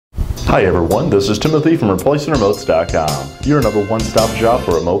Hi everyone, this is Timothy from ReplacementRemotes.com, your number one-stop shop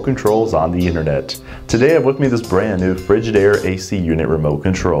for remote controls on the internet. Today I have with me this brand new Frigidaire AC unit remote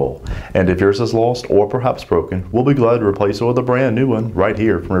control. And if yours is lost or perhaps broken, we'll be glad to replace it with a brand new one right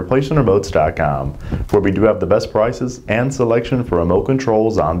here from ReplacementRemotes.com, where we do have the best prices and selection for remote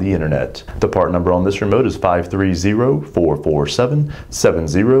controls on the internet. The part number on this remote is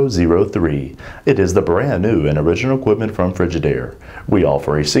 530-447-7003. It is the brand new and original equipment from Frigidaire. We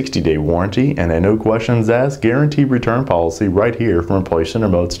offer a 60-day warranty and a no questions asked guaranteed return policy right here from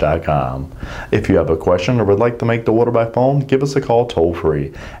ReplacementRemotes.com. If you have a question or would like to make the order by phone, give us a call toll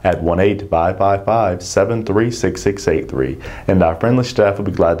free at 1-855-553-6683 and our friendly staff will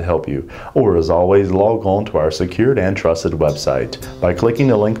be glad to help you. Or as always, log on to our secured and trusted website. By clicking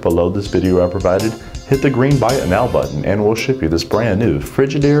the link below this video I provided, hit the green Buy It Now button and we'll ship you this brand new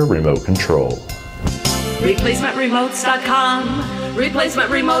Frigidaire remote control. ReplacementRemotes.com,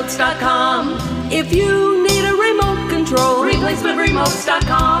 ReplacementRemotes.com. If you need a remote control,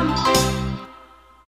 ReplacementRemotes.com.